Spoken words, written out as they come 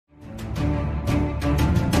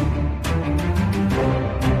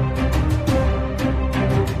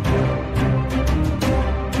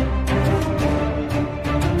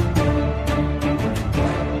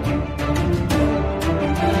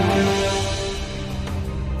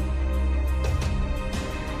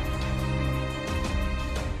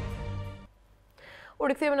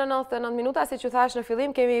rikthehemi në 99 minuta, si që thash në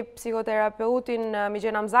fillim, kemi psikoterapeutin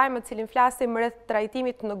MIGJEN AMZAI, me cilin flasim rreth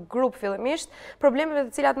trajtimit në grup fillimisht, problemeve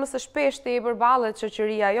të cilat më së shpeshti i përballet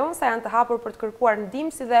shoqëria jonë, sa janë të hapur për të kërkuar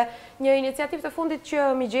ndihmë, si dhe një iniciativë të fundit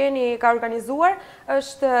që MIGJEN-i ka organizuar,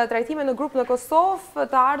 është trajtime në grup në Kosovë,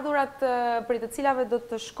 të ardhurat për të cilave do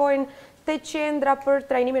të shkojnë te qendra për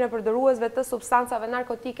trajnimin e përdoruesve të substancave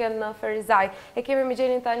narkotike në Ferizaj. E kemi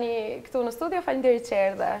MIGJEN-in tani këtu në studio, faleminderit që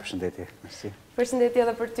erdhe. Përshëndetje, merci. Përshëndetje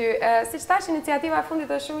edhe për ty. Siç thash, iniciativa e fundit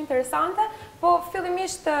është shumë interesante, po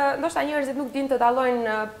fillimisht ndoshta njerëzit nuk dinë të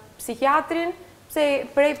dallojnë psikiatrin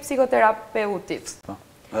prej psikoterapeutit. Po,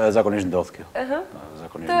 zakonisht ndodh kjo.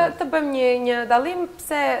 Të bëjmë një dallim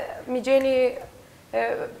pse MIGJEN-i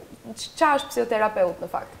çfarë është psikoterapeut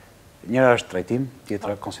në fakt. Njëra është trajtim,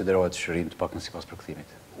 tjetra konsiderohet shërim të paktën sipas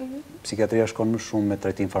përkthimit. Psikiatria shkon më shumë me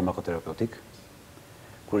trajtim farmakoterapeutik,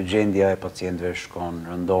 kur gjendja e pacientëve shkon,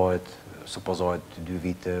 rëndohet, supozohet 2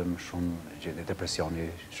 vite, më shumë gjendje depresioni,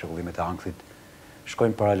 shërbullime të ankthit,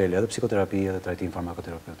 shkojnë paralel edhe psikoterapi edhe trajtim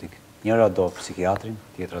farmakoterapeutik. Njëra do psikiatrin,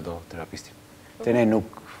 tjetra do terapistin. Te ne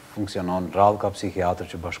nuk funksionon rrallë ka psikiatrë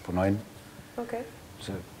që bashkëpunojnë,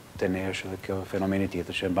 se te ne është edhe kjo fenomeni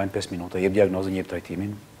tjetër që e mbajnë 5 minuta, jep diagnozën, jep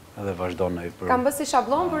trajtimin, edhe vazhdojnë për... Kam bës si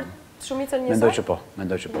shablon për shumicën njësoj?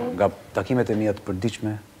 Mendoj që po. Nga takimet e mia të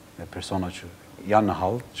përditshme me persona që janë në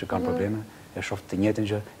hall, që kanë probleme, e shoh të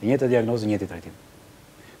njëjtën gjë, e njëjta diagnozë, njëjti trajtim.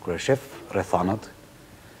 Kur e shef rrethanat,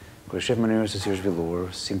 kur e shef mënyrën se si është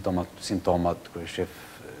zhvilluar, simptomat, kur e shef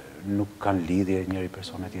nuk kanë lidhje njëri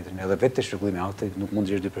persona tjetrin, edhe vetë te shërbullimi i aktit nuk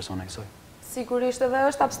mund të jesh 2 persona njësoj. Sigurisht edhe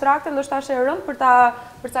është abstrakte, ndoshta është e rëndë për ta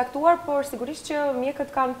përcaktuar, por sigurisht që mjekët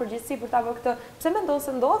kanë përgjegjësi për ta bërë këtë. Pse mendon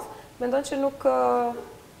se ndodh? Mendon që nuk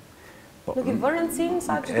i vën rëndësinë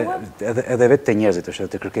sa që duhet? Edhe vetë te njerëzit është,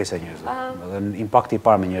 edhe te kërkesa e njerëzve. Edhe impakti i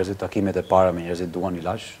parë me njerëzit, takimet e para me njerëzit duan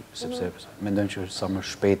ilaç, sepse mendojnë që sa më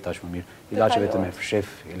shpejt aq më mirë. Ilaçi vetëm e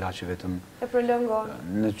fshef, ilaçi vetëm e prolongon.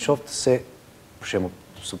 Në qoftë se, për shembull,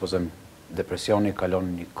 supozojmë depresioni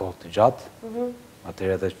kalon një kohë të gjatë,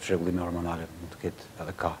 atëherë edhe shërbullime hormonale mund të ketë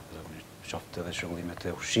edhe ka, qoftë edhe shërbullime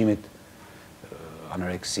të ushqimit,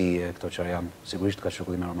 anoreksie, këto që janë sigurisht ka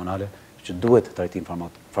shërbullime hormonale, që duhet trajtim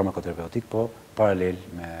farmakoterapeutik, po paralel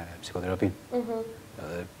me psikoterapinë.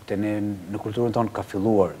 Te ne në kulturën tonë ka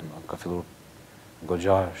filluar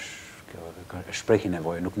goxha shprehi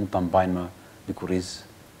nevojë, nuk mund ta mbajnë më dikurriz.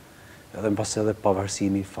 Edhe mbas edhe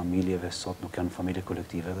pavarësimi familjeve sot nuk janë familje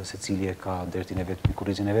kolektive, dhe secili e ka dertin e vet,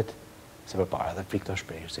 kurrizin e vet. Se përpara edhe frikë të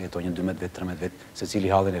shprehur, se jeton një 12 vjet, 13 vjet,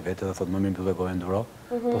 secili hallin e vet edhe thotë më mirë mbyllë gojën nduro.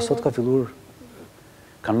 Po sot ka filluar,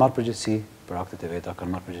 kanë marrë përgjegjësi për aktet e veta,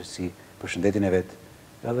 kanë marrë përgjegjësi për shëndetin e vet,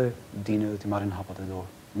 edhe dinë edhe t'i marrin hapat e dorë.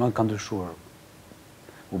 Më ka ndryshuar.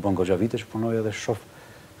 U bën goxha vite që punoj edhe shoh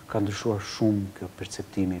ka ndryshuar shumë kjo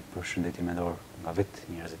perceptimi për shëndetin mendor nga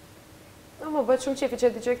vetë njerëzit. Më bëhet shumë qefi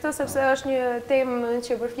që dëgjoj këtë, sepse është një temë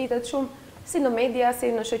që përflitet shumë si në media, si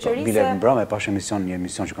në shoqëri. Bile mbrëmë e pash një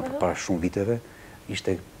emision që ka përpara shumë viteve,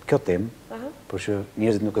 ishte kjo temë, por që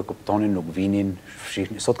njerëzit nuk e kuptonin, nuk vinin,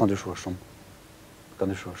 fshihnin, sot ka ndryshuar shumë. Ka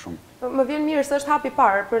ndryshuar shumë. Më vjen mirë se është hapi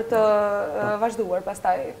parë për të vazhduar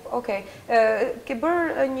pastaj. Okej. Ke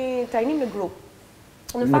bërë një trajnim në grup.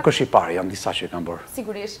 Nuk është i parë, janë disa që kanë bërë.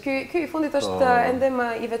 Sigurisht. Ky i fundit është ende më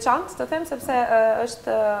i veçantë, të them, sepse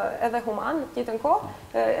është edhe human, në të njëjtën kohë,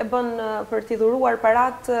 e bën për t'i dhuruar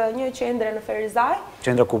parat një qendre në Ferizaj.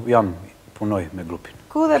 Qendra ku jam punoj me grupin.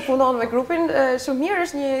 Ku dhe punon me grupin. Shumë mirë,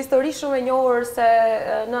 është një histori shumë e njohur se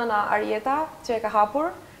nëna Arjeta, që e ka hapur,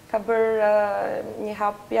 ka bërë një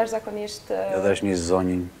hap jashtëzakonisht. Edhe është një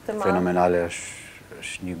zonjë fenomenale,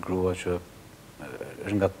 është një grua që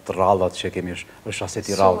është nga të rrallat që kemi, është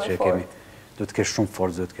aseti rrallë që kemi. Duhet të kesh shumë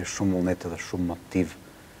forcë, duhet të kesh shumë vullnet dhe shumë motiv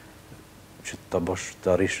që të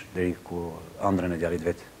arrish deri ku ëndrrën e djalit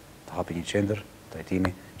vet, të hapi një qendër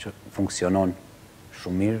trajtimi që funksionon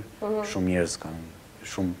shumë mirë, shumë njerëz kanë,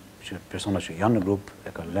 shumë persona që janë në grup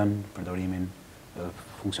e kanë lënë përdorimin dhe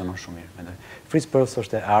funksionon shumë mirë. Fritz Perls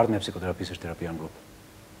është e ardhme e psikoterapisë, është terapia në grup.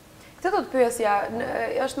 Këtë do të pyesja,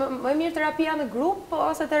 është më mirë terapia në grup,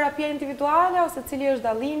 ose terapia individuale, ose cili është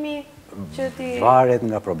dallimi që ti... Varet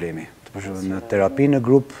nga problemi. Në terapi në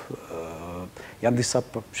grup, janë disa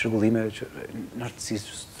shërbullime që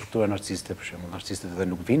struktura narcisiste, për shembull, narcisistët edhe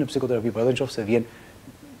nuk vinë në psikoterapi, por edhe nëse vjen,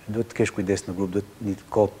 duhet të kesh kujdes në grup, duhet një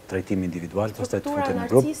kohë trajtimi individual, pastaj të futet në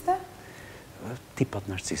grup. Struktura narcisiste? Tipat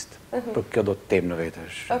narcisist. Për kjo do të temë në vetë.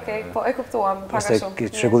 Okej, po e kuptuam pak a shumë.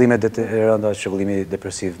 Shërbullimet e rënda, shërbullimi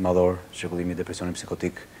depresiv madhor, shërbullimi depresionin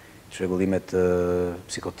psikotik, shërbullimet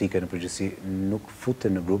psikotike në përgjithësi nuk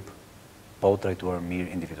futen në grup pa u trajtuar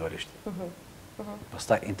mirë individualisht.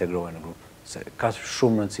 Pastaj integrohen në grup. Se ka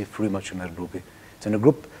shumë rëndësi fryma që merr grupi, Se në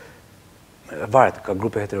grup, varet, ka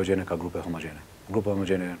grupe heterogene, ka grupe homogene. Grupe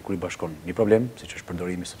homogene, kur I bashkon një problem, si që është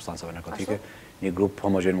përdorimi substancave narkotike, një grup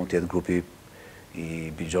homogen mund tjetë grupi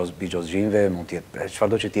I bigjozgjinve, mund tjetë,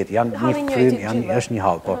 çfarëdo që tjetë, janë një frym, është një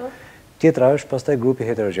hall, po. Tjetra është pastaj grupi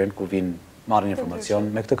heterogen, ku vinë, marrin informacion,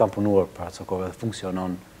 me këtë kam punuar para ca kohë,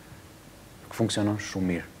 funksionon shumë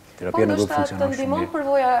mirë. Terapia në grup funksionon shumë mirë. Po ndoshta të ndihmon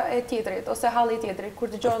përvoja e tjetrit, ose halli I tjetrit,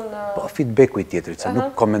 kur dëgjon... Po feedbacku I tjetrit, se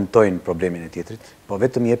nuk komentojnë problemin e tjetrit, po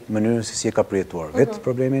vetëm jep mënyrën se si e ka përjetuar vetë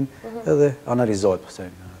problemin, edhe analizohet,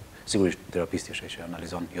 pastaj sigurisht terapisti është që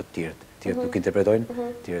analizon jo të tjerët. Tjerët nuk interpretojnë,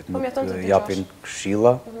 tjerët nuk japin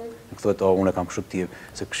këshilla, nuk thotë, unë e kam kështu tjerë,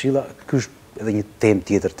 se këshilla, ky është edhe një temë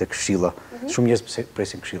tjetër te këshilla. Shumë njerëz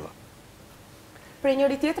presin këshilla. Prej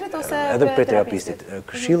njëri tjetrit ose edhe prej terapistit.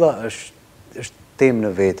 Këshilla është temë në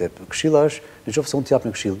vete. Këshilla është, nëse unë t'jap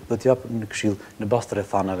në këshill, do t'jap në këshill në bazë të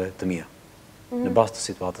rrethanave të mia. Në bazë të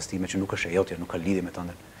situatës time që nuk është e jotja, nuk ka lidhje me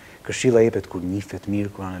tënden. Këshilla jepet kur njihet mirë,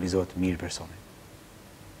 kur analizohet mirë personi.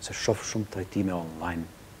 Se shoh shumë trajtime online,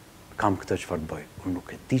 kam këtë çfarë bëj. Unë nuk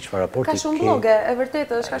e di çfarë raporti ke. Ka shumë bloge, e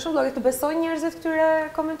vërtetë është, ka shumë bloge. Të besojnë njerëzit këtyre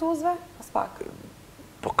komentuesve? As pak.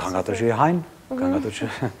 Po ka nga ato që I hajnë, ka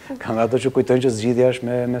nga ato që kujtojnë që zgjidhja është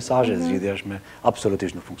me mesazhe, zgjidhja është me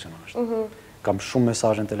absolutisht nuk funksionon ashtu. Kam shumë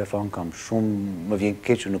mesazhe në telefon, kam shumë, më vjen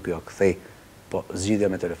keq që nuk jo kthej, po zgjidhja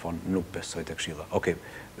me telefon nuk besoj te këshilla. Okej,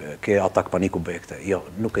 ke atak paniku bëj këtë. Jo,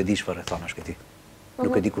 nuk e di çfarë thanash këti.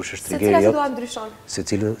 Nuk e di kush është triggeri jot. Secila situatë ndryshon.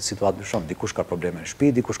 Secila situatë ndryshon. Dikush ka probleme në shtëpi,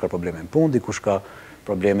 dikush ka probleme në punë, dikush ka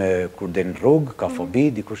probleme kur del në rrugë, ka fobi,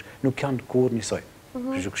 dikush nuk janë kurrë njësoj.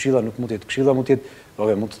 Kështu këshilla nuk mund të jetë këshilla, mund të jetë,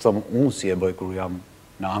 mund të them unë si e bëj kur jam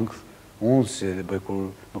në ankth, unë si e bëj kur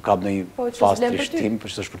nuk kam ndonjë fazë trishtim, për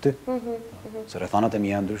ç'është për ty. Se rrethanat e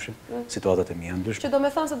mia janë ndryshe, situatat e mia janë ndryshe. Që do të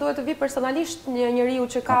thonë se duhet të vi personalisht një njeriu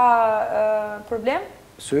që ka problem?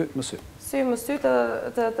 Sy më sy. Sy më sy të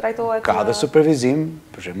trajtohet. Ka dhe supervizim,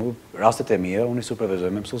 për shembull, rastet e mia unë I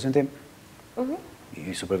supervizoj me mësuesin tim. I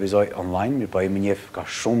supervizoj online, mirë po ai më njeh ka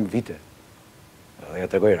shumë vite. Dhe ja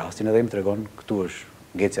tregoj rastin edhe më tregon këtu është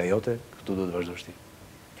ngjecja jote, këtu do të vazhdosh ti.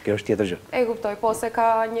 Kjo është tjetër gjë. E kuptoj, po se ka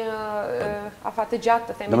një afat të gjatë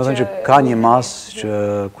të themi që... Domethënë që ka një masë që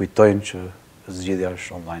kujtojnë që zgjidhja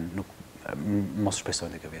është online, mos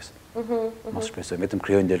shpresojnë te kjo pjesë. Mos shpresojnë, vetëm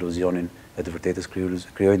krijojnë deluzionin e të vërtetës,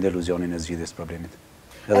 krijojnë deluzionin e zgjidhjes së problemit.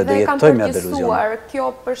 Edhe do jetojmë me atë deluzion. Kjo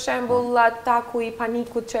për shembull ataku I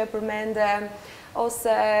panikut që e përmende,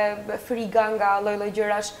 ose friga nga lloj-lloj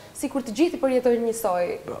gjërash, sikur të gjithë I përjetojnë njësoj,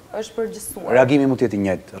 është përgjithësuar. Reagimi mund të jetë I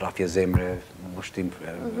njëjtë, rrafje zemre,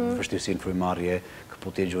 vështirësi në frymëmarrje,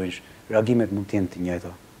 kaputje gjunjsh, reagimet mund të jenë të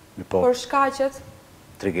njëjta. Por shkaqet?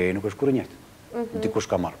 Triggeri nuk është kurrë I njëjtë. Dikush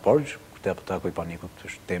ka marrë borxh, kur të atakoj panikut,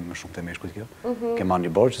 është temë më shumë të meshkujt kjo. Ke marrë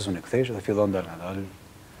një borxh, s'u ne kthesh dhe fillon dalë.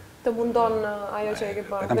 Të mundon ajo që e ke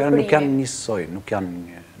bërë. Kampionat nuk janë njësoj,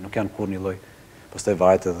 nuk janë kurrë një lloj. Pastaj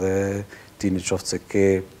varet edhe ti në qoftë se ke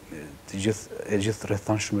e gjithë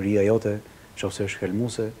rrethanshmëria jote, qoftë se është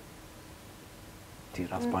helmuese, ti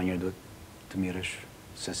rast pa njëri duhet të mirësh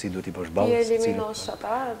se si duhet I bësh ballë. Ti eliminosh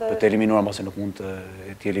ata dhe... Po të eliminuar mos e nuk mund të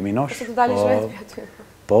ti eliminosh. Ose të dalish vetë aty.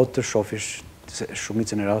 Po të shofish, se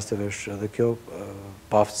shumicën e rasteve është edhe kjo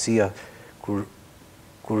paaftësia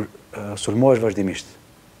kur sulmohesh vazhdimisht,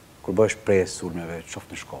 kur bëhesh prej sulmeve,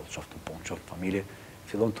 qoftë në shkollë, qoftë në punë, qoftë në familje,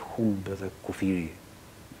 fillon të humbë edhe kufiri,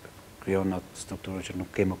 krijon atë strukturë që nuk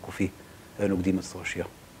ke më kufi, edhe nuk di më të thosh jo.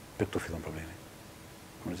 Për këtu fillon problemi.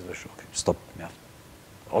 Mund të thosh, okay, stop, mjaft.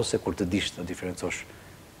 Ose kur të dish të diferencosh,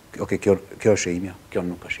 okay, kjo është e imja, kjo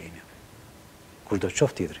nuk është e imja. Kushdo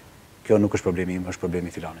qoftë tjetri, kjo nuk është problemi im, është problemi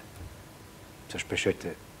filanit. Se shpeshherë të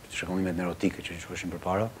shënullimet neurotike që quheshin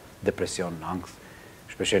përpara, depresion, ankth,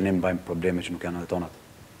 shpeshherë ne mbajmë probleme që nuk janë edhe tonat.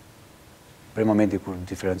 Për momenti kur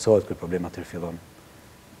diferencohet ky problem atë fillon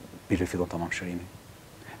tamam shërimi.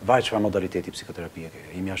 Varet çfarë modaliteti psikoterapie ke.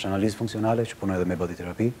 Imi është analizë funksionale që punoj edhe me body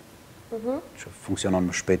terapi, që funksionon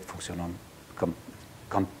më shpejt, funksionon,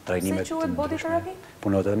 kam trajnime... Se quhet body terapi?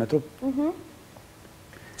 Punohet edhe me trup.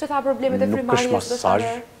 Që tha problemet e frymëmarrjes? Nuk është masazh,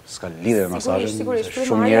 s'ka lidhje me masazhin. Sigurisht,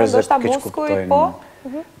 shumë njerëz e keq kuptojnë.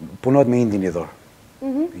 Punohet me indin lidhor.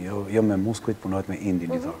 Jo me muskujt, punohet me indin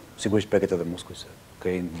lidhor. Sigurisht preket edhe muskujt, se ka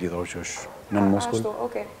ind lidhor që është nën muskuj.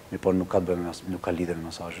 Por nuk ka lidhje me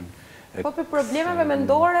masazhin. Po për problemeve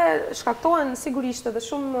mendore shkaktohen sigurisht edhe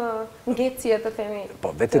shumë ngjecje të themi.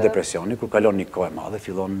 Po vetë depresioni kur kalon një kohë e madhe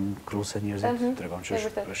fillon kruse njerëzit, tregon që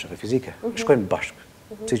është edhe fizike. Shkojnë bashkë,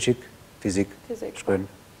 psiqik, fizik, shkojnë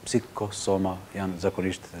psikosoma, janë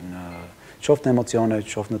zakonisht në qoftë në emocione,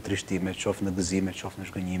 qoftë në trishtime, qoftë në gëzime, qoftë në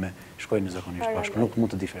shgënjime, shkojnë zakonisht bashkë, nuk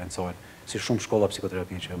mund të diferencohen, si shumë shkolla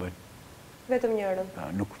psikoterapie që e bëjnë. Vetëm njërën.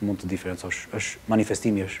 Nuk mund të diferencosh,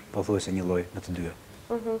 manifestimi është pothuajse një lloj në të dyja.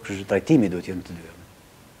 Kështu që trajtimi duhet të jetë në të dyja.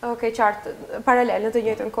 Okej, qartë, paralel në të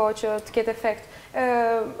njëjtën kohë që të ketë efekt.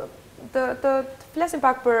 Të flasim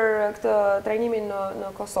pak për këtë trajnimin në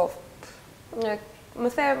Kosovë. Më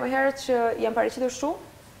the më herët që janë paraqitur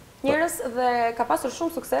shumë njerëz dhe ka pasur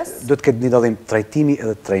shumë sukses. Do të ketë një dallim trajtimi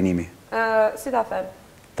edhe trajnimi. Si ta them?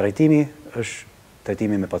 Trajtimi është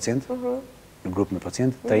trajtimi me pacient, në grup me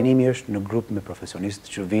pacient. Trajnimi është në grup me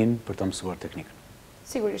profesionistë që vinë për të mësuar teknikën.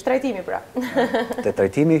 Sigurisht, trajtimi pra. Te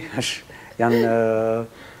trajtimi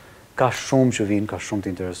ka shumë që vinë, ka shumë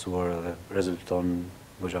të interesuar dhe rezulton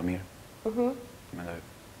goxha mirë. Mendoj,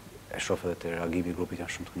 e shoh edhe te reagimi i grupit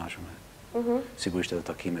janë shumë të kënaqur. Sigurisht edhe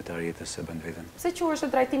takimet e arritjes se bën veten. Pse quhesh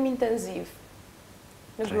trajtim intenziv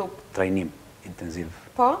në grup? Trajnim intenziv.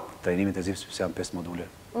 Po? Trajnim intenziv sepse janë 5 module.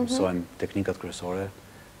 Mësojmë teknikat kryesore,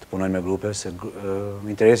 të punojnë me grupe, se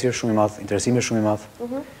interesimi është shumë i madh.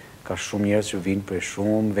 Ka shumë njerëz që vinë prej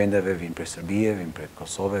shumë vendeve, vinë prej Serbie, vinë prej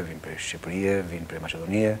Kosove, vinë prej Shqipërie, vinë prej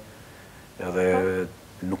Macedonie, edhe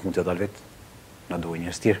nuk mund t'ja dalë vetë, na duhen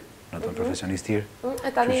njerëz tjerë, na duhen profesionistë tjerë.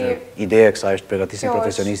 Ideja e kësaj është të përgatisin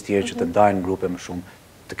profesionistë tjerë që të ndajnë grupe më shumë,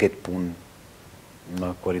 të ketë punë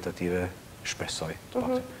më kualitative, shpresoj të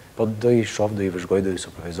paktën. Po do i shoh, do i vëzhgoj, do i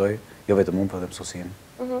supervizoj, jo vetëm unë, por edhe mësuesin.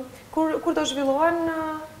 Kur do zhvillohen?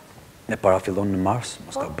 Ne para fillon në mars,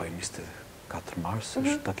 mos ka bëjmë 24 mars,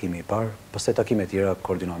 është takimi i parë, pastaj takime të tjera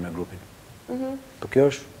koordinohen me grupin. Po kjo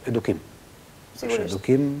është edukim. Është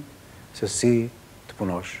edukim se si të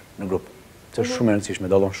punosh në grup. Se është shumë e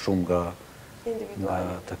rëndësishme, dallon shumë nga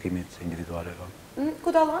takimit individuale.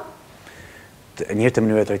 Ku dallon? Njëherë te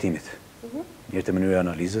mënyra e trajtimit, njëherë te mënyra e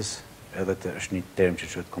analizës, edhe është një term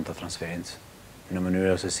që quhet kontratransferencë, në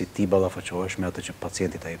mënyrë se si ti ballafaqohesh me atë që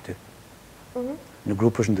pacienti ta jep ty. Në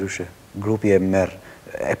grup është ndryshe. Grupi e merr.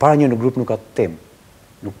 E para një në grup nuk ka temë.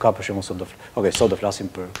 Nuk ka për shembull sot do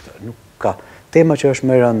flasim për këtë. Nuk ka. Tema që është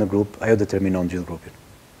më e rëndë në grup, ajo determinon gjithë grupin.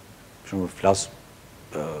 Për shembull flas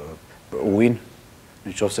për ujin,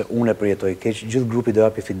 nëse unë e përjetoj keq, gjithë grupi do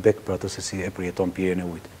japi feedback për atë se si e përjeton pirjen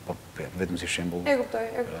e ujit. Po vetëm si shembull. E kuptoj.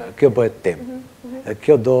 Kjo bëhet temë.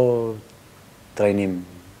 Kjo do trajnim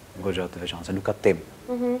goxha të veçantë, se nuk ka temë.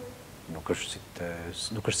 Nuk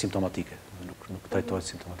është simptomatike, nuk trajtohet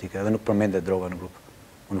simptomatike, edhe nuk përmendet droga në grup.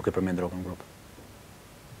 Unë nuk e përmend drogën në grup.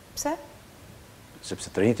 Pse?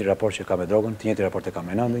 Sepse të njëjti raport që ka me drogën, të njëjti raport e ka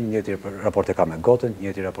me nëndën, të njëjti raport e ka me gotën, të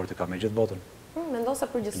njëjti raport e ka me gjithë botën. Mendon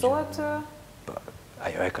se përgjithësohet?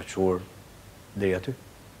 Ajo e ka quar deri aty.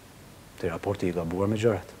 Te raporti i gabuar me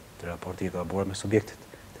gjërat, te raporti i gabuar me subjektet,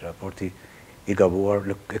 te raporti i gabuar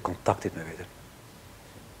e kontaktit me veten.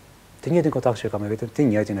 Të njëjtin kontakt që ka me veten, të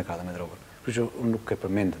njëjtin e ka dhe me drogën. Kështu që unë nuk e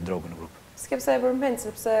përmend drogën në grup. S'ke pse e përmend,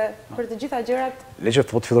 sepse për të gjitha gjërat... Le që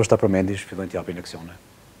të fillosh ta përmendish, fillojnë të japin leksione.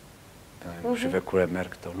 Shive kur e merr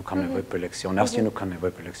këto, nuk kam nevojë për leksione, asnjë nuk ka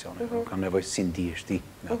nevojë për leksione. Nuk kam nevojë si ndihesh ti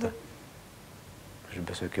me atë. Kështu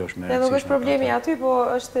besoj kjo është më e rëndësishme. Nuk është problemi aty, po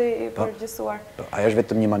është i përgjithësuar. Ajo është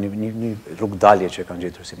vetëm një rrugdalje që kanë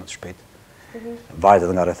gjetur si më të shpejt. Varet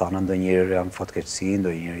edhe nga rrethana, ndonjëherë janë fatkeqësi,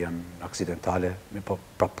 ndonjëherë janë aksidentale, po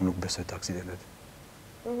prapë nuk besoj të aksidentet.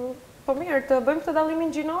 Po mirë, të bëjmë këtë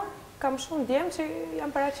dallimin gjinor? Kam shumë djemë që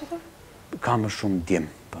janë paraqitur? Kam më shumë djemë.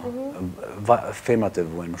 Femrat e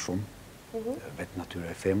vuajnë më shumë. Vetë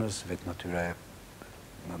natyra e femrës, vetë natyra e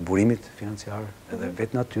burimit financiar, edhe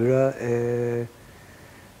vetë natyra e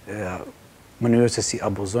mënyrës se si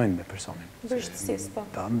abuzojnë me personin. Bërështësisë, po.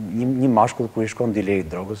 Një mashkull kur i shkon dilej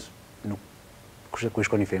drogës, kur i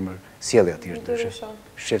shkon një femër, sjellja e tij është ndryshe.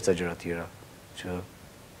 Shefca gjëra të tjera që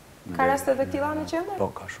ka raste edhe këtilla në qendër? Po,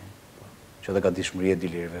 ka shumë. Që edhe gatishmëria e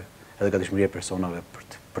dilirëve, edhe gatishmëria e personave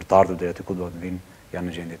për të ardhur deri aty ku duhet të vinë, janë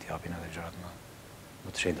në gjendje të japin edhe gjërat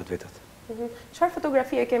më të shenjtë të vetat. Çfarë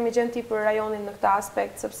fotografie kemi gjen ti për rajonin në këtë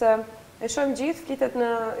aspekt, sepse e shohim gjithë, flitet në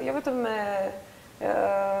jo vetëm me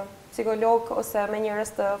psikolog ose me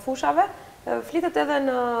njerëz të fushave, flitet edhe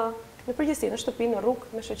në përgjithësi, në shtëpi, në rrugë,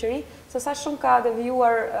 në shoqëri, se sa shumë ka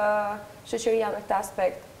devijuar shoqëria në këtë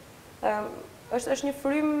aspekt. Është një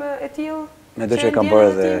frym e tillë? Mendoj që e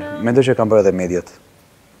kanë bërë edhe mediat.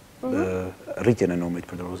 Rritjen e numrit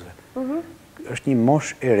përdorusve. Është një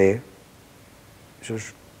moshë e re, që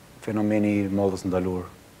është fenomeni i mollës ndaluar.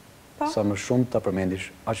 Sa më shumë ta përmendish,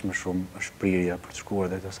 aq më shumë është prirja për të shkuar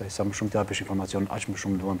drejt asaj. Sa më shumë të japish informacion, aq më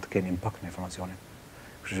shumë duan të kenë impakt në informacionin.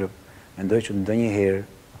 Kështu që mendoj që ndonjëherë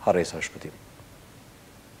harresa është shpëtim.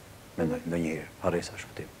 Mendoj, ndonjëherë harresa është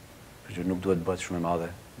shpëtim. Kështu që nuk duhet bëhet shumë e madhe,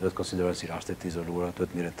 duhet konsiderohen si raste të izoluara,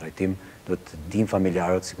 duhet mirë trajtim, duhet të dinë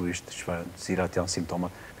familjarët sigurisht cilat janë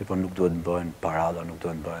simptomat, por nuk duhet bëhen parada, nuk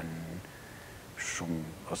duhet bëhen shumë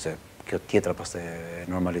ose kjo tjetra pas të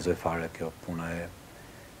normalizoj fare, kjo puna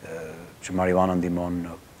që marijuana ndihmon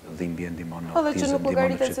në dhimbje, ndihmon në Po dhe që autizëm, nuk ndihmon në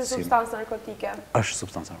llogaritet si qetësim. substancë narkotike. Është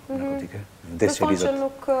substancë narkotike.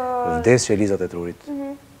 Nuk Vdes qelizat e trurit.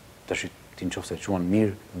 Tash ti nëse quan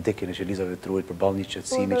mirë vdekjen e qelizave të trurit përballë një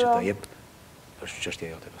qetësimi që ta jep, është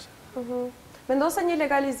çështja jote pastaj. Mendon se një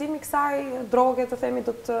legalizim i kësaj droge, të themi,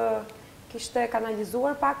 do të kishte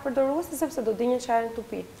kanalizuar pak përdoruesin sepse do dinjë që janë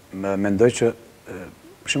tupi. Mendoj që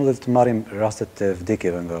për shembull të marrim rastet e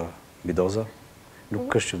vdekjeve nga bidoza,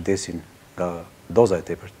 nuk është që vdesin nga doza e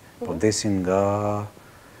tepërt, po vdesin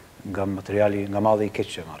nga materiali, nga malli i keq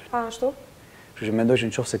që marrin. Ashtu. Kështu që mendoj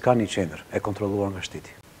që nëse ka një qendër e kontrolluar nga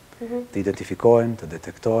shteti, të identifikohen, të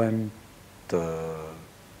detektohen,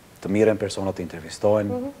 të mirën personat të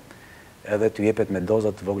intervistohen, edhe të jepet me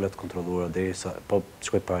dozat të vogla të kontrolluara derisa po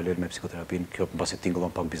shkoj paralel me psikoterapinë, kjo mbasi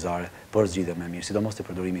tingëllon pak bizare, por zgjidhja më e mirë, sidomos te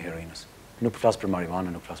përdorimi i heroinës. Nuk flas për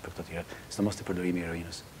marijuanën, nuk flas për këto të tjera, sidomos te përdorimi i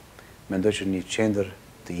heroinës. Mendoj që një qendër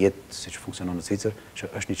të jetë siç funksionon në Zvicër,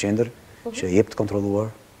 që është një qendër që jep të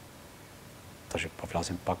kontrolluar, tash po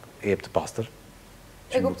flasim pak, jep të pastër.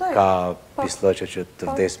 E kuptoj. Ka pislloqe që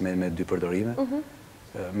të vdes me dy përdorime.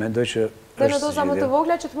 Mendoj që dhe në doza më të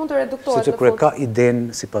vogla që të mund të reduktohet. Sepse kur e ka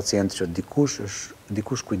idenë si pacient që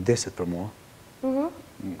dikush kujdeset për mua,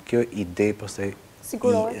 kjo ide pastaj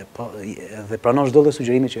dhe pranon çdo lloj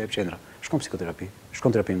sugjerimi që jep qendra. Shkon psikoterapi,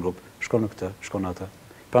 shkon terapi në grup, shkon në këtë, shkon në atë.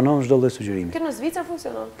 Pranon çdo lloj sugjerimi. Kjo në Zvicër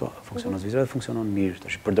funksionon? Po, funksionon në Zvicër dhe funksionon mirë.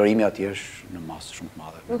 Tash përdorimi atje është në masë shumë të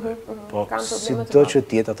madhe. Po, sido që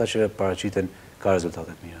të jetë ata që paraqiten ka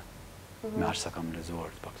rezultate të mira. Me aq sa kam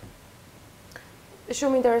lexuar të paktën.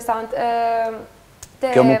 Shumë interesant.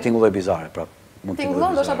 Kjo mund t'ingulloj bizare, prap.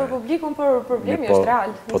 T'ingullon, do shta për publikun, për problemi është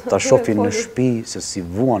real. Po ta shohin në shtëpi se si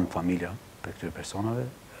vuan familja për këtyre personave,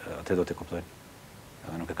 atë do t'i kuptojnë.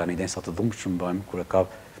 Edhe nuk e kanë idenë sa të dhumbë që bëjmë, kur e ka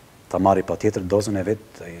ta marri pa tjetër dozën e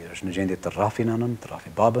vetë, është në gjendje të rrafi nënën, të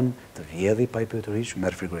rrafi babën, të vjedhi pa i pyetur hiç,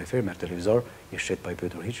 merr frigorifer, merr televizor, i shet pa i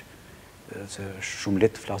pyetur hiç, se është shumë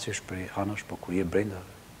lehtë të flasësh për anash, po kur je brenda,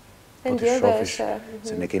 po të shofish,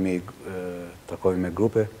 se ne kemi takojmë me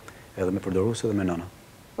grupe, edhe me përdoruese dhe me nëna.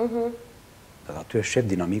 Dhe aty e shet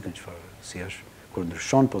dinamikën çfarë si është, kur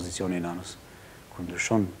ndryshon pozicioni i nënës, kur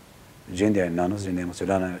ndryshon gjendja e nënës, gjendja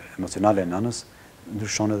emocionale e nënës,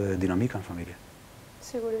 ndryshon edhe dinamika në familje.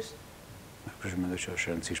 Sigurisht. Kështu mendoj që është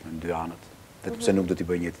e rëndësishme në dy anët, vetëm pse nuk do t'i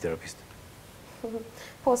bëj njëti terapist.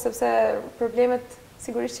 Po, sepse problemet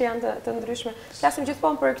sigurisht që janë të ndryshme. Flasim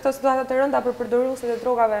gjithmonë për këto situata të rënda, për përdoruesit e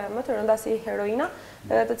drogave më të rënda si heroina,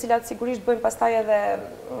 të cilat sigurisht bëjnë pastaj edhe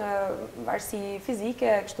varësi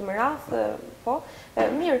fizike, kështu me radhë, po.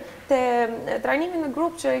 Mirë, te trajnimi në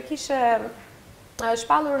grup që e kishe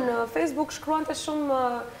shpallur në Facebook, shkruante shumë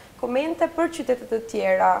komente për qytetet të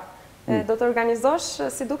tjera. Do të organizosh,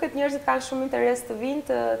 si duket njerëzit kanë shumë interes të vinë,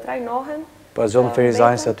 të trajnohen? Po, e zonë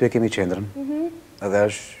Ferizajnë se aty e kemi qendrën, edhe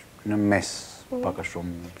është në mes, pak a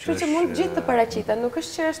shumë. Kështu që mund gjithë të paraqiten, nuk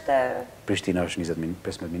është që është... Prishtina është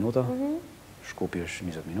 15 minuta, Shkupi është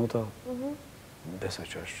 20 minuta, besoj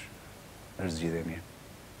që është zgjidhje mirë.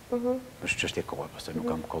 Është çështje kohe, pastaj nuk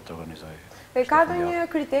kam kohë të organizoj. E ka ndonjë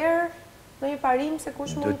kriter, ndonjë parim se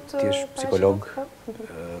kush mund të paraqet? Ti je psikolog,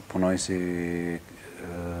 punonjësi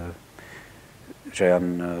që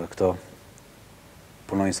janë këto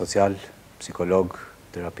punonjë social, psikolog,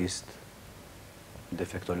 terapist,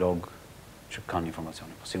 defektolog, që kanë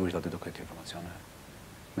informacione. Po sigurisht aty do ketë informacione.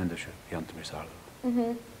 Mendoj që janë të mirëseardhur.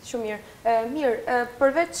 Shumë mirë. Mirë,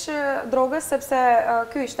 përveç drogës, sepse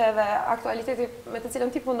ky ishte edhe aktualiteti me të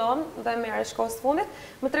cilën ti punon dhe merresh kohës së fundit,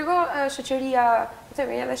 më trego shoqëria,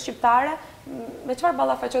 themi edhe shqiptare, me çfarë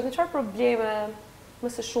ballafaqohet, me çfarë probleme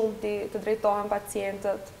më së shumti të drejtohen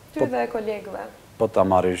pacientët, ty dhe kolegëve? Po ta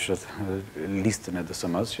marrish listën e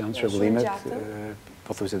DSM-s që janë çrregullimet,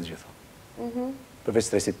 pothuajse të gjitha.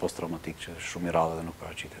 Përveç stresit post-traumatik, që është shumë i rrallë dhe nuk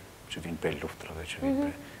paraqitet, që vinë prej luftrave, që vinë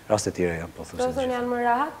prej... Raste tjera janë pothuajse të gjitha. Do të thonë janë më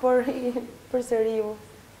rahat, por përsëri ju.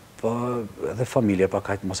 Po, edhe familje,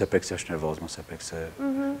 pak hajtë mos e prek se është nervoz, mos e prek se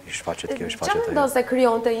i shfaqet kjo, i shfaqet ajo. Çfarë mendon se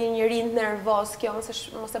krijon të një njeri nervoz kjo,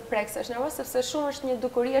 mos e prek se është nervoz, sepse shumë është një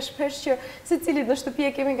dukuri e shpesh që secilit në shtëpi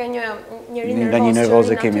e kemi nga një njeri nervoz. Nga një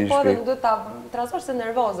nervoz e kemi në shtëpi. Po, shtëpi. dhe duhet ta trazosh se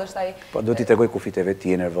nervoz është ai. Po, do t'i tregoj kufit e vet,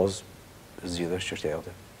 ti je nervoz, zgjidhësh çështja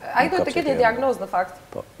jote. Ai duhet të ketë një diagnozë në fakt.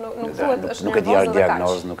 Po. Nuk thuhet është nervoz. Nuk e di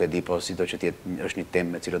diagnozë, nuk e di, po sido që është një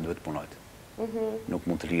temë me cilën duhet të punohet. Nuk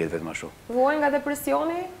mund të lihet vetëm ashtu. Vuajnë nga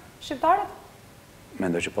depresioni shqiptarët?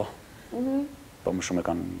 Mendoj që po. Po më shumë e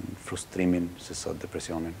kanë frustrimin se sa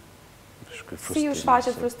depresionin. Si ju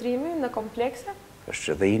shfaqet frustrimi në komplekse?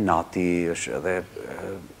 Është edhe inati, është edhe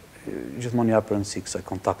gjithmonë ja rëndësi kësaj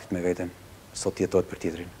kontaktit me veten, sot jetohet për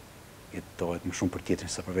tjetrin. jetohet më shumë për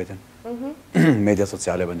tjetrin se për veten. Media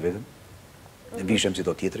sociale bën vetëm. Vishem si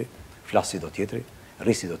do tjetri, flas si do tjetri,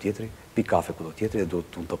 rri si do tjetri, pi kafe ku do tjetri, dhe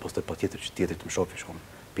duhet unë të postet pa tjetri që tjetri të më shofi shkon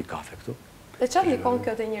pi kafe këtu. Dhe çfarë ndikon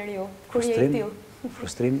kjo te njeriu kur je i tillë?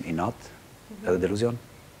 Frustrim, inat, edhe deluzion.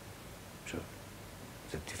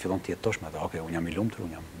 Se ti fillon të jetosh me atë, unë jam i lumtur,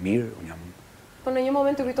 unë jam mirë, unë jam... Po në një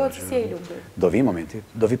moment të kujtohet se si je i lumtur. Do vi momenti,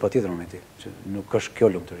 do vi patjetër momenti, që nuk është kjo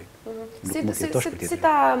lumturi. Nuk mund të jetosh për tjetër. Si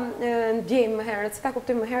ta ndjejmë më herët, si ta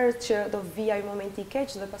kuptojmë më herët që do vi ai momenti i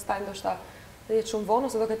keq dhe pastaj ndoshta do jetë shumë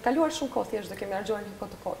vonë ose do ketë kaluar shumë kohë thjesht do kemi harxuar një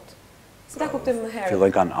kohë të kotë. Si ta kuptojmë më herët?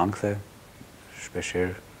 Fillojnë kanë ankthe,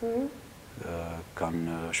 shpeshherë,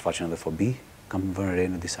 kanë shfaqen edhe fobi. Kam vënë re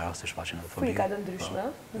në disa raste shfaqen edhe fobi. Frika të ndryshme.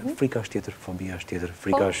 Frika është tjetër, fobia është tjetër.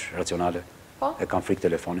 Frika është racionale. E kam frikë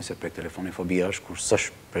telefoni, se prek telefoni. Fobia është kur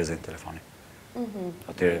s'është prezent telefoni.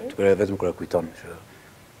 Atëherë, të kërë vetëm kërë kujton.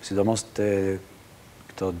 Sidomos të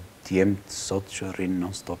këto djemët sot që rrinë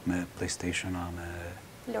non-stop me PlayStation-a, me...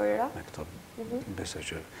 Lojra? Me këto. Besoj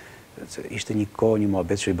që... Ishte një kohë, një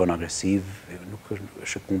muhabet që i bën agresiv, nuk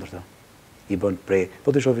është kundërta. I bën prej,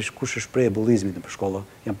 po të shofish kush është prej e bullizmit në shkolla,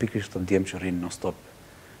 janë pikërisht të djemë që rrinë non-stop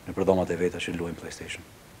në përdhomat e veta që luajnë PlayStation.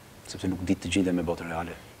 Sepse nuk ditë të gjinde me botën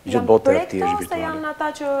reale. Gjithë botë e këti është virtuale. Ose janë ata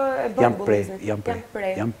që e bën bullizmit?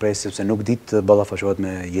 Janë prej, sepse nuk ditë të ballafaqohet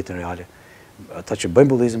me jetën reale. Ata që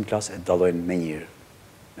bëjnë bullizm në klasë e dallojnë me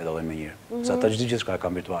njërë. Se ata gjithë shka e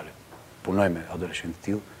kam virtuale. Punoj me adoleshentë të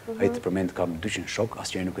tillë, ai të përmend kam 200 shok,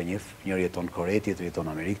 asnjëri nuk e njeh, njëri jeton në Kore, tjetri jeton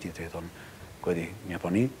në Amerikë, tjetri jeton në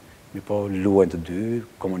Japoni. Mi po luajnë të dy,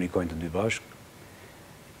 komunikojnë të dy bashkë,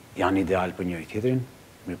 janë ideal për njëri tjetrin,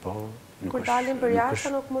 mi po nuk është... Kur dalin për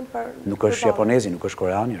jashtë nuk mund për... Nuk është japonezi, nuk është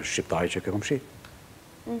koreani, është shqiptari që ke komshi.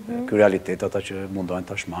 Ky realitet ata që mundojnë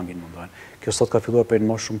ta shmangin, mundojnë. Kjo sot ka filluar për në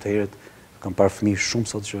moshë shumë të herët, kam parë fëmijë shumë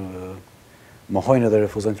sot që mohojnë edhe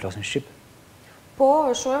refuzojnë të flasin shqip. Po,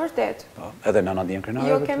 shumë e vërtet. Edhe nëna dijen krenare.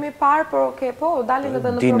 Jo kemi parë, po, dalin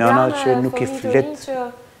edhe në programe fëmijë të rinj që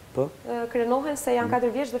krenohen se janë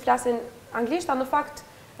 4 vjeç dhe flasin anglisht, a në fakt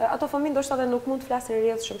ato fëmijë ndoshta edhe nuk mund të flasin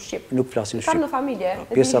rrjedhshëm shqip. Nuk flasin shqip. Kam në familje.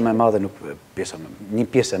 Pjesa më e madhe nuk një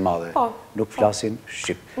pjesë e madhe nuk flasin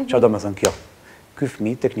shqip. Çfarë do të thënë kjo? Ky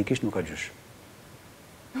fëmijë teknikisht nuk ka gjysh.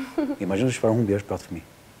 Imagjino çfarë humbi është për atë fëmijë.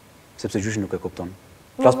 Sepse gjyshi nuk e kupton.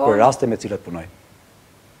 Flas për raste me të cilat punoj.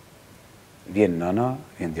 Vjen nëna,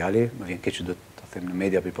 vjen djali, më vjen keq që do të them në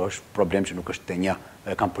media, po është problem që nuk është te një,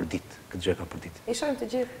 e kam për ditë, këtë gjë kam për ditë. I shohim të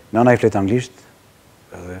gjithë. Nëna i flet anglisht,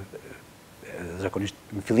 edhe zakonisht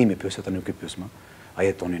në fillim i pyes, ata nuk i pyes më. A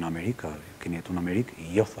jeton në Amerikë, keni jetuar në Amerikë?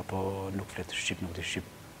 Jo, apo nuk flet shqip, nuk di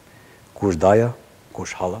shqip. Ku është daja, ku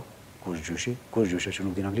është halla, ku është gjyshi që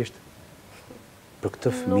nuk din anglisht. Për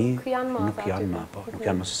këtë fëmijë nuk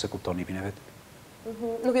janë më se kupton nipin e vet.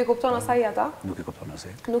 Nuk i kupton asaj ata? Nuk i kupton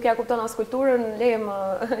asaj. Nuk ja kupton as kulturën, lejem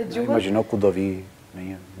gjuhën? Imagjino ku do vi në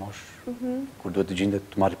një moshë, kur duhet të gjendet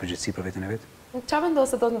të marrë përgjegjësi për veten e vet. Çfarë mendon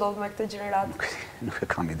se do të ndodhë me këtë gjenerat? Nuk e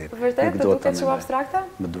kam ide. Vërtet, të duket shumë abstrakte?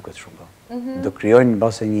 Më duket shumë, po. Do krijojnë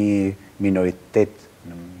mbase një minoritet,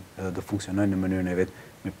 edhe do funksionojnë në mënyrën e vet,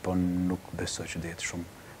 po nuk besoj që do jetë shumë.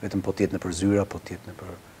 Vetëm po të jetë nëpër zyra, po të jetë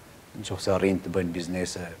nëpër, nëse arrin të bëjnë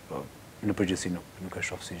biznese, po në përgjithësi nuk e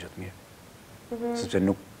shoh si gjë të mirë. Sepse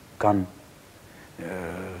nuk kanë,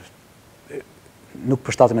 nuk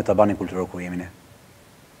përshtaten me tabanin kulturor ku jemi ne.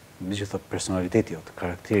 Megjithatë personaliteti jot,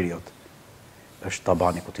 karakteri jot, është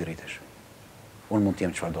tabani ku ti rritesh. Unë mund të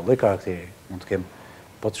jem çfarëdo lloj karakteri, mund të kem,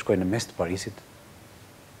 po të shkoj në mes të Parisit,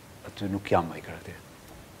 aty nuk jam ai karakter.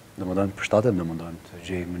 Domethënë përshtatem, domethënë të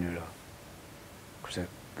gjej mënyra. Kurse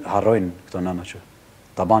harrojnë këto nëna që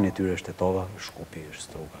tabani i tyre është tetova, është shkupi, është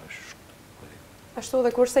struga, është ashtu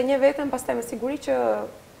dhe kurse një veten, pastaj me siguri që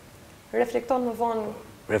reflekton më vonë...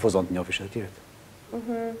 Refuzon të njofish edhe tjerët.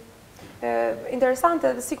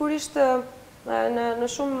 Interesante, dhe sigurisht në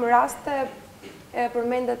shumë raste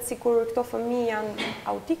përmendet sikur këto fëmijë janë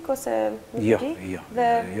autik ose nuk Jo, di.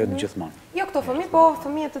 jo gjithmonë. Jo këto fëmijë, po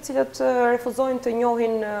fëmijët të cilët refuzojnë të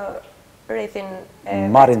njohin rrethin e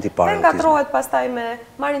marrin tipar. Ngatrohet pastaj me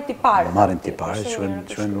marrin tipar. Marrin tipar,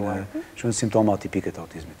 shumë simptoma atipike të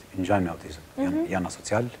autizmit. Ngjajnë me autizëm. Janë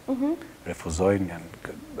asocial, refuzojnë,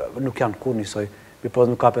 nuk janë kur njësoj, po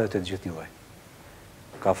nuk ka edhe të gjithë një lloj.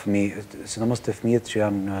 Ka fëmijë, sidomos të fëmijët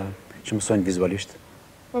që mësojnë vizualisht.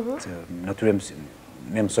 Se natyrë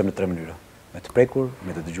ne mësojmë në 3 mënyra. Me të prekur,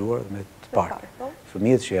 me të dëgjuar dhe me të parë.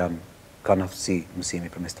 Fëmijët që kanë aftësi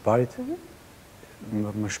mësimi përmes të parit,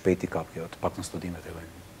 më shpejt i kap kjo, të paktën studimet e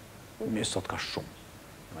vënë. Mirë sot ka shumë.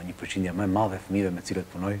 1% më e madhe fëmijëve me cilët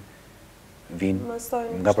punoj vinë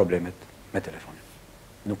nga problemet me telefonin.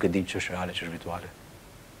 Nuk e din që është reale, që është virtuale.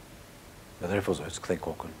 Edhe refuzoj, s'kthej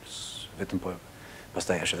kokën, vetëm po.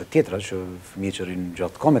 Pastaj është edhe tjetra që fëmijë që rrinë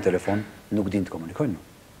gjatë kohë me telefon nuk dinë të komunikojnë.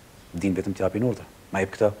 Dinë vetëm të japin urdhra. Ma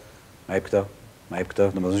jep këtë, ma jep këtë, ma jep këtë,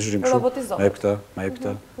 domethënë shërim kështu. Ma jep këtë, ma jep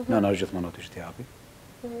këtë. Nëna është gjithmonë aty që t'i japi.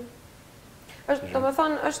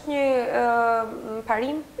 Domethënë është një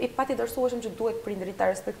parim i patjetërsueshëm që duhet prindërit ta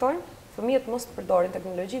respektojnë. Fëmijët mos të përdorin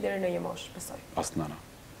teknologji deri në një moshë, besoj. As nëna.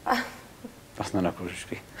 As nëna kur është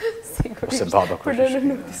shtëpi. Sigurisht. Ose baba kur është shtëpi.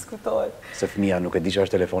 Nuk diskutohet. Se fëmia nuk e di çfarë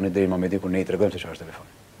është telefoni deri në momentin kur ne i tregojmë se çfarë është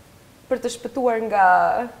telefoni. Për të shpëtuar nga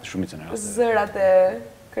Shumicën e rasteve. zërat e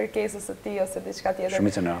kërkesës së tij ose diçka tjetër.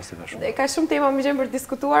 Shumicën e rasteve shumë. Ka shumë tema më gjenë për të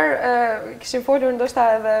diskutuar, kishim folur ndoshta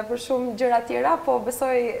edhe për shumë gjëra tjera, po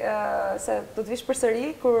besoj se do të vish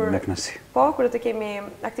përsëri kur Me kënaqësi. Po, kur do të kemi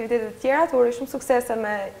aktivitete të tjera, të uroj shumë suksese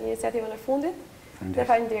me iniciativën e fundit. Dhe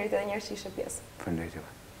faleminderit edhe një herë që ishe pjesë. Faleminderit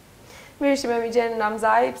juve. Mirë, ishim me MIGJEN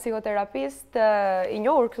AMZAI, psikoterapist i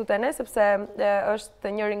njohur këtu te ne, sepse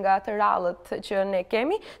është njëri nga të rallët që ne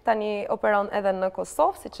kemi. Tani operon edhe në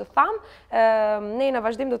Kosovë, siç e tham. Ne në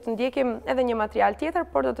vazhdim do të ndjekim edhe një material tjetër,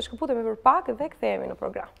 por do të shkëputemi për pak dhe kthehemi në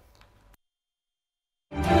program.